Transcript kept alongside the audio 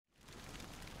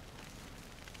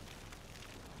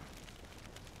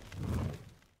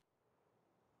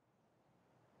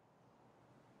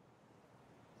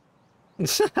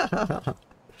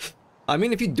I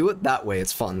mean, if you do it that way,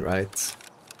 it's fun, right?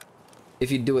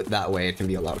 If you do it that way, it can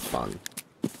be a lot of fun.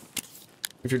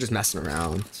 If you're just messing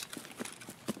around.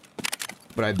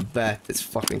 But I bet it's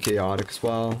fucking chaotic as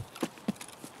well.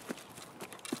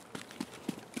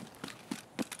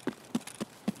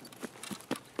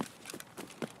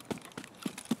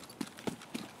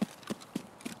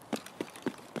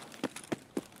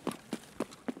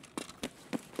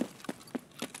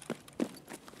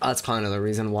 That's kind of the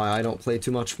reason why I don't play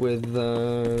too much with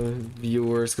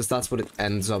viewers, because that's what it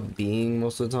ends up being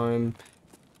most of the time.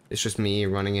 It's just me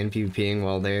running in PvPing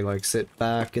while they like sit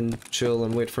back and chill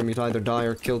and wait for me to either die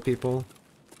or kill people.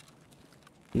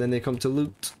 And then they come to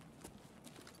loot.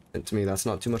 And to me, that's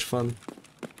not too much fun.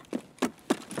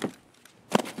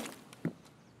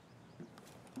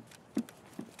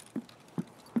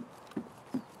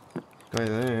 Guy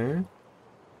there.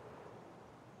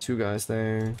 Two guys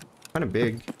there. Kind of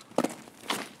big.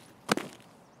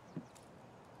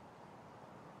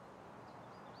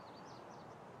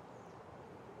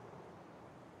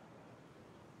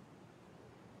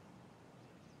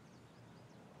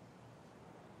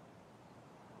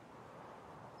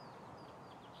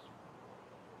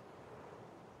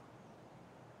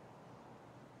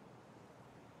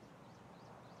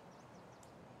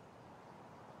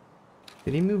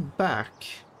 Did he move back?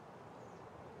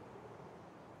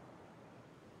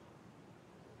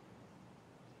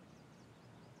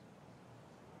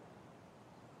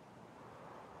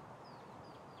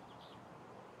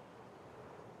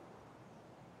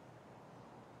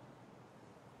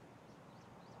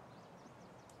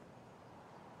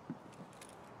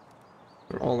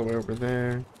 They're all the way over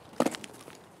there.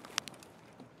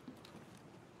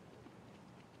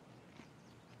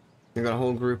 We got a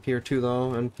whole group here too,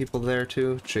 though, and people there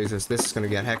too. Jesus, this is gonna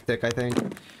get hectic, I think.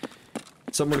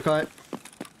 Somewhere to cut.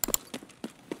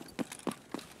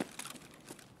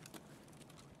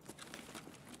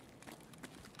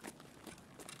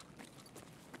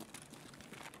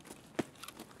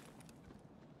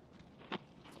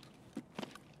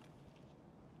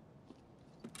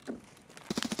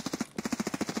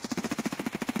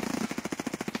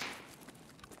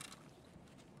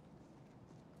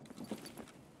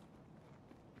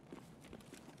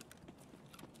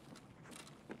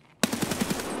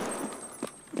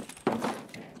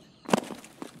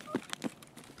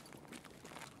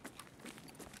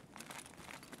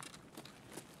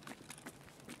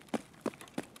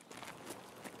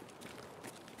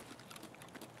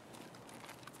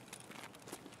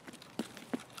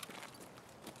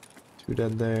 Two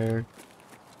dead there.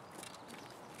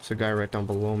 There's a guy right down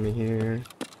below me here.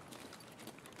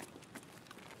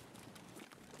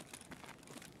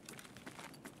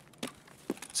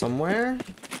 Somewhere?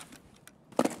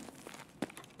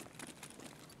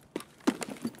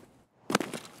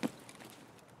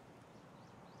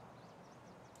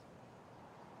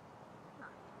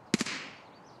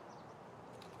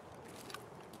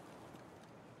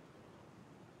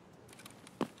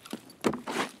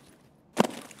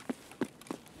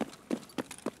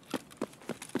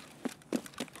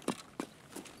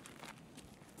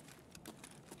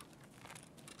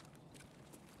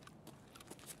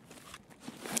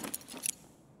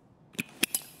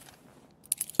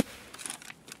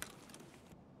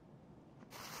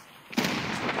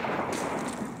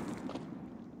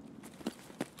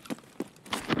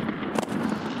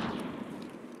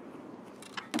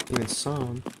 Even saw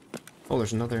him. Oh,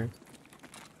 there's another.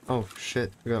 Oh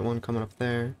shit, we got one coming up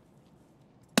there.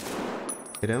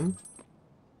 Hit him.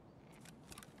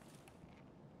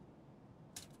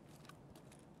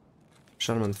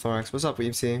 Shot him in the thorax. What's up,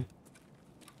 Weavesy?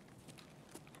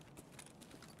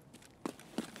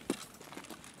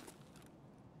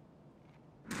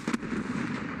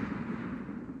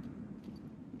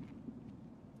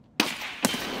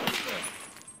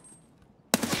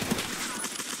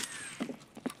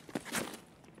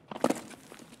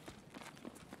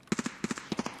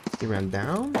 He ran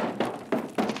down?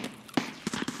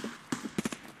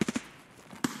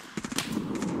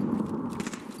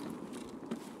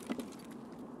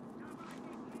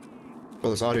 Well,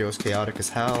 this audio is chaotic as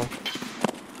hell.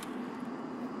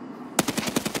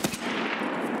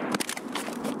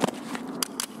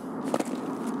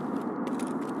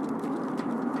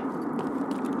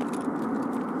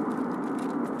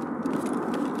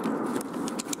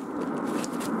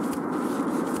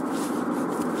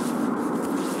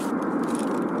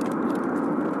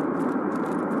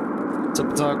 What's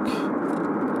up, Duck?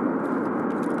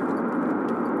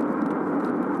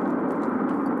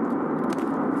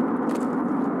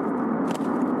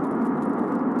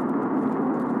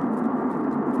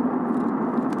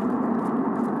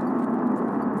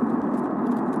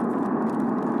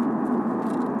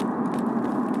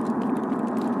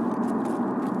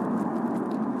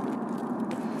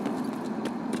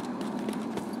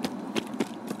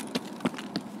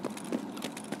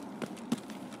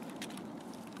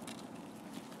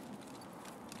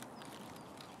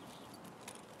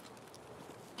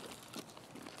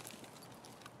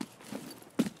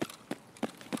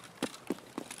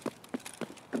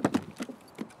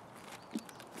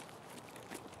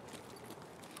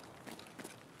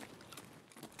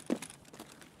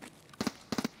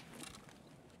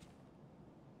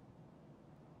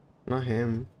 Not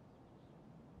him.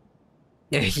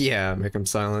 Yeah, make him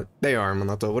silent. They are,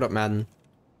 Monato. What up, Madden?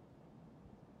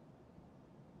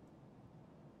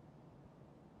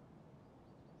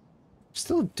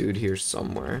 Still a dude here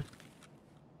somewhere.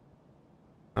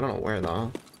 I don't know where,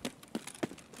 though.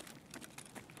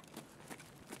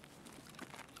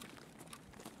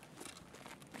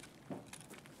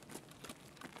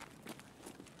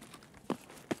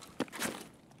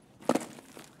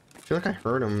 I feel like I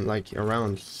heard him, like,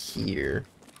 around here.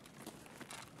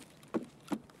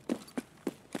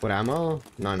 What ammo?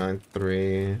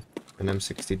 993, an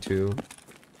M62.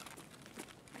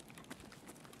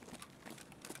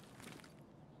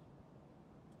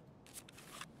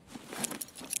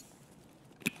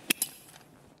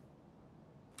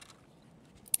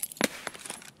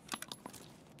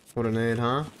 What a nade,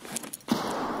 huh?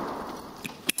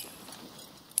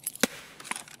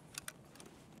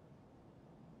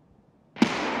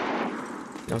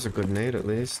 That was a good nade, at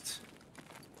least.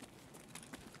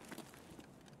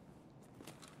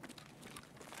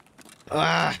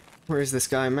 Ah! Where's this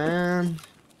guy, man?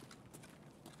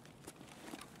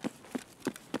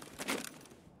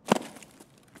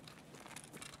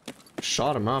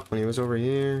 Shot him up when he was over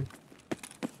here.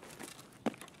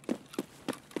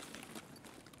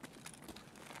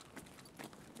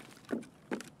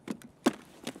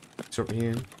 He's over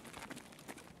here.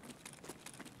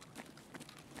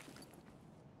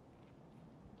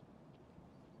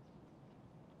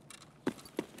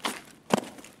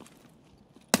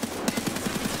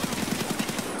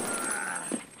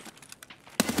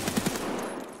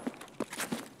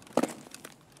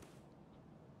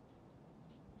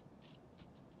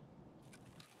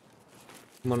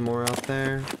 One more out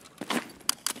there.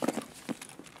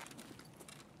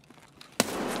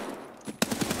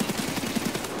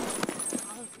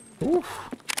 Oof.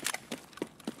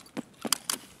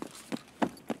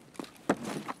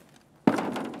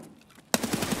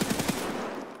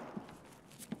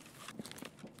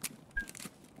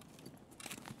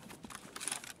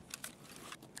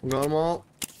 Got them all.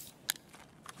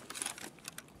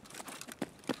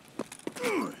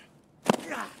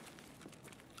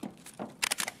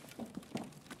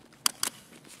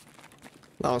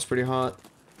 That was pretty hot.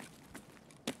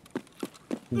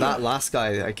 That last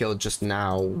guy I killed just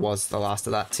now was the last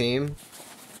of that team.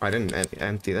 I didn't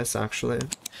empty this, actually.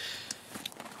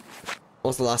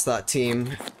 Was the last of that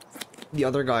team. The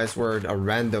other guys were a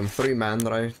random 3-man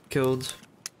that I killed.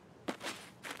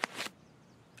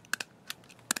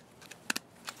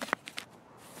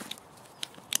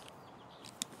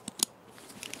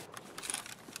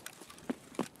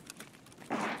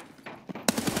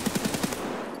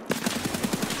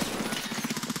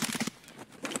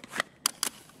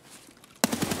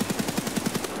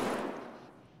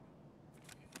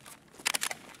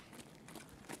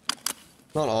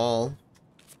 Not all.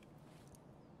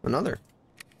 Another.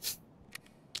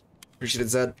 Appreciate it,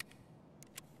 Zed.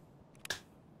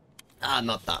 Ah,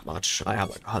 not that much. I have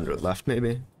like 100 left,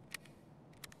 maybe.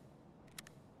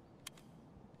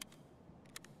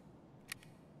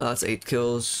 That's 8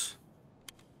 kills.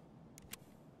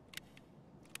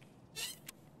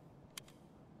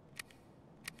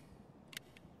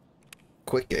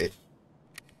 Quick 8.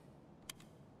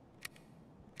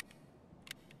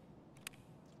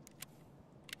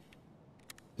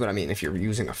 But I mean, if you're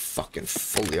using a fucking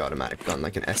fully automatic gun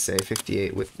like an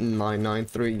SA-58 with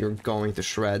 993, you're going to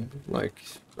shred. Like,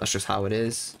 that's just how it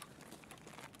is.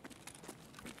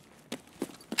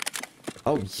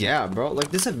 Oh yeah, bro.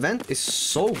 Like, this event is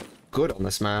so good on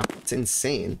this map. It's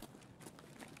insane.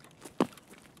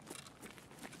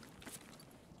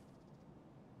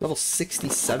 Level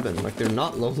 67. Like, they're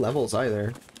not low levels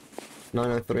either.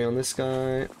 993 on this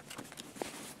guy.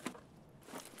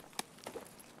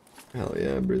 Hell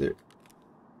yeah, brother.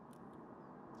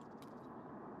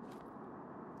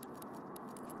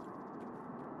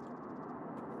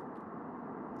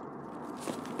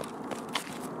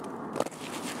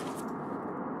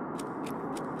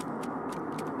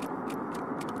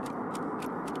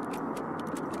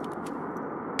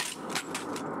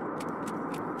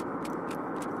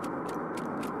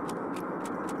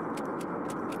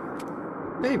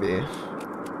 Maybe.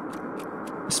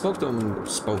 Spoke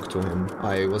to him.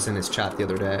 I was in his chat the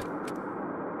other day.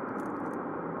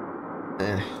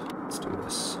 Let's do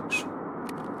this.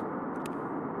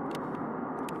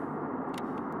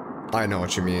 I know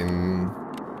what you mean.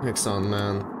 Hixon,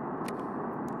 man.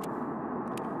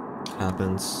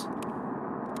 Happens.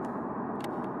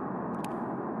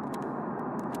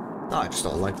 Oh, I just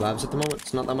don't like labs at the moment.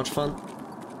 It's not that much fun.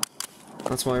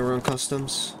 That's why I run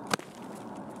customs.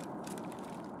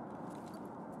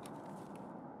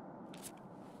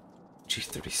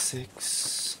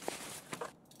 G36.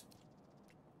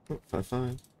 Oh,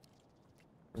 5.5.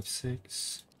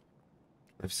 5.6.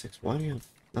 5.6. Why do you have...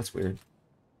 That's weird.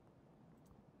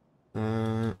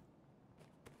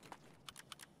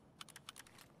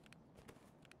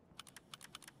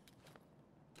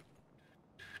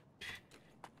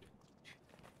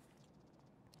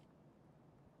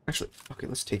 Actually, okay,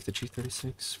 let's take the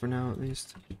G36 for now, at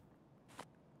least.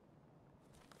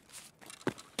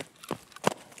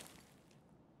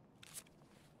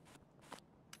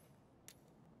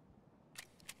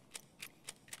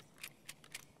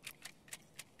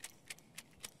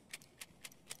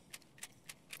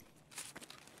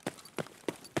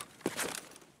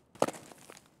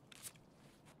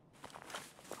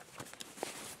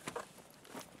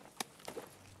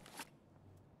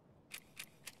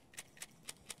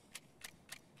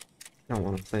 I don't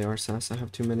want to play RSS, I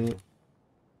have too many.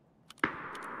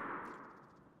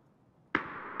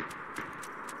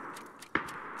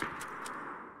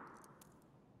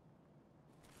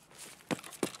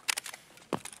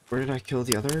 Where did I kill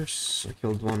the others? I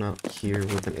killed one out here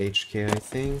with an HK, I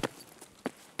think.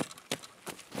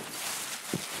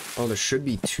 Oh, there should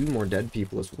be 2 more dead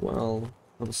people as well.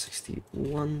 Level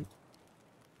 61.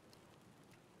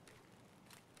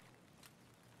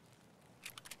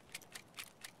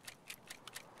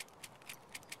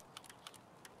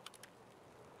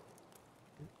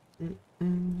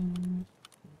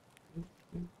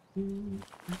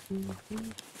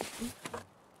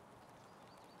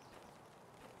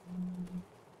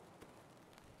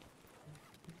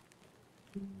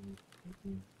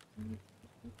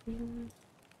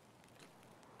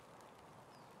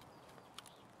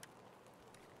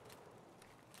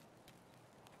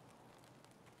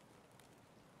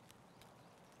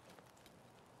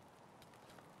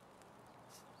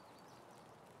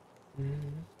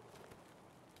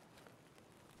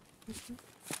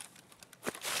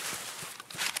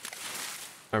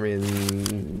 I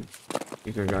mean,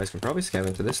 you guys can probably scan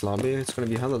into this lobby. It's gonna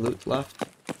be hella loot left.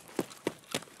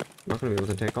 Not gonna be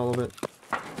able to take all of it.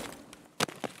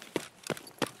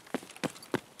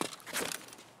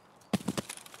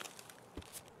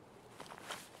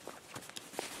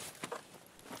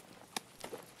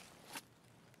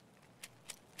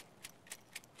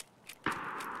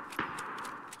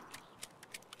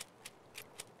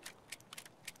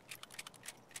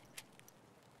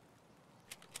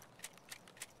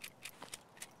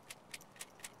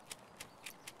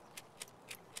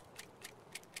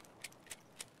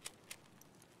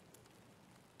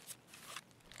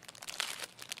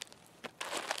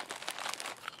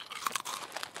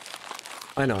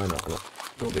 I know. I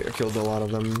killed a lot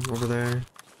of them over there.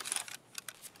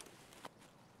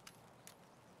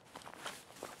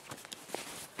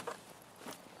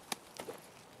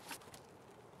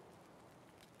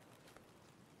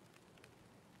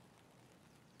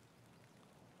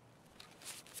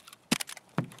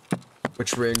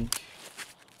 Which rig?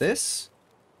 This?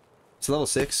 It's level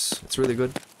 6. It's really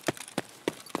good.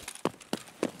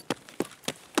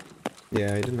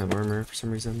 Yeah, I didn't have armor for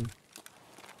some reason.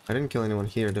 I didn't kill anyone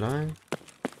here, did I?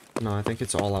 No, I think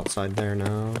it's all outside there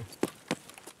now.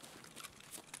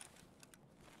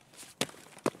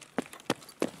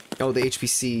 Oh, the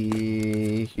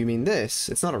HPC... You mean this?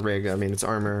 It's not a rig, I mean, it's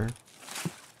armor.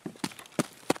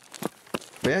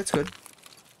 But yeah, it's good.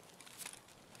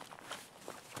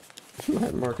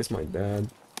 That Mark is my dad.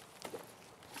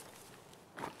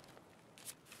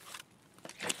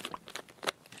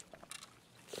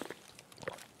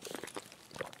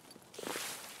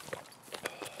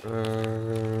 I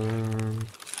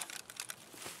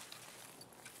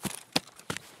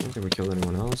don't think we killed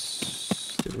anyone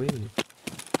else, did we?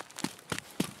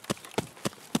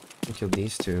 We killed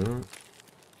these 2.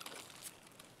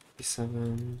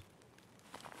 7.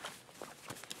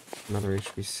 Another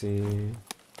HPC.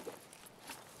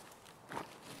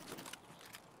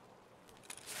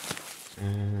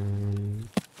 And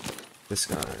this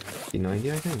guy,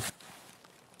 P90, I think.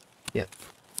 Yep.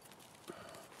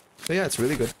 So yeah, it's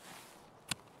really good.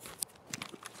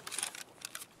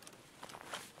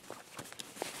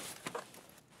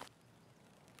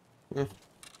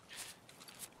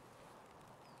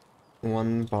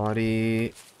 One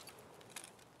body.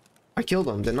 I killed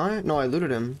him, didn't I? No, I looted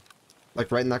him.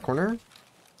 Like right in that corner.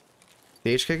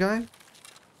 The HK guy.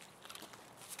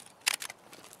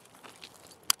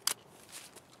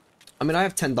 I mean, I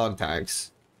have 10 dog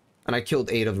tags. And I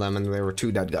killed 8 of them, and there were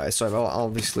 2 dead guys, so I've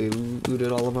obviously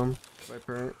looted all of them.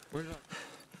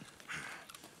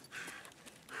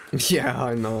 Yeah,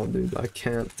 I know, dude. I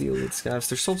can't deal with scavs.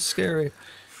 They're so scary.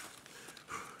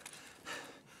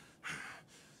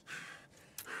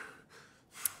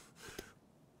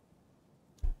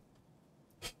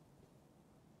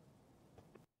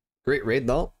 Great raid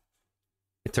though.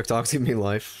 TikTok gave me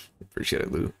life. Appreciate it,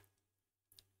 Lou.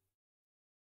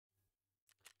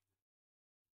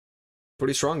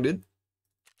 Pretty strong, dude.